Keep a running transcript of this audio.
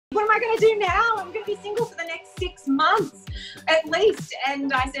going to do now? I'm going to be single for the next 6 months at least.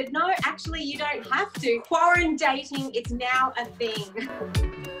 And I said, no, actually, you don't have to. Quaran-dating, it's now a thing.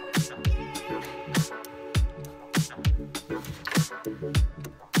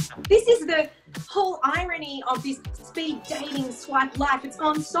 This is the whole irony of this speed dating swipe life. It's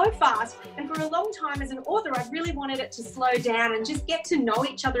gone so fast, and for a long time as an author I've really wanted it to slow down and just get to know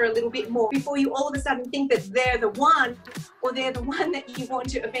each other a little bit more before you all of a sudden think that they're the one, or they're the one that you want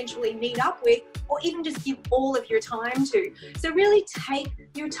to eventually meet up with, or even just give all of your time to. So really take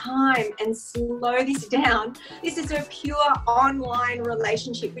your time and slow this down. This is a pure online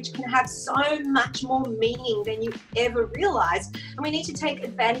relationship which can have so much more meaning than you ever realized, and we need to take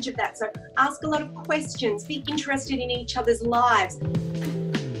advantage of that. So ask a lot of questions, be interested in each other's lives.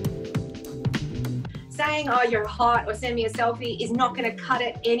 Saying, oh, you're hot, or send me a selfie is not going to cut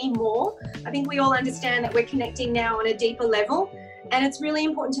it anymore. I think we all understand that we're connecting now on a deeper level, and it's really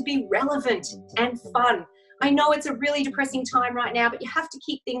important to be relevant and fun. I know it's a really depressing time right now, but you have to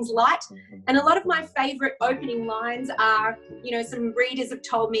keep things light. And a lot of my favorite opening lines are, you know, some readers have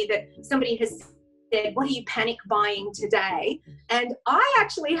told me that somebody has said, what are you panic buying today? And I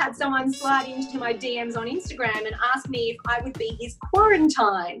actually had someone slide into my DMs on Instagram and ask me if I would be his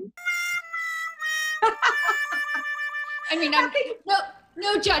quarantine. I mean,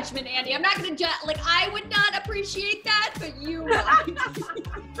 no judgment, Andi. I'm not going to judge. Like, I would not appreciate that, but you would. But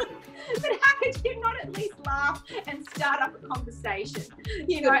how could you not at least laugh and start up a conversation?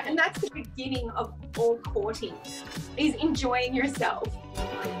 You know, and that's the beginning of all courting, is enjoying yourself.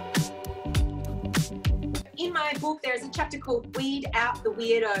 In my book, there's a chapter called Weed Out the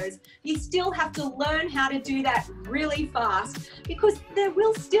Weirdos. You still have to learn how to do that really fast, because there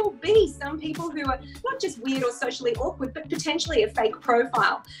will still be some people who are not just weird or socially awkward, but potentially a fake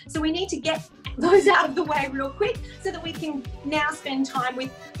profile. So we need to get those out of the way real quick so that we can now spend time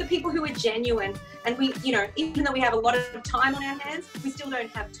with the people who are genuine. And we, you know, even though we have a lot of time on our hands, we still don't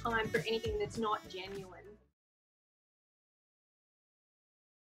have time for anything that's not genuine.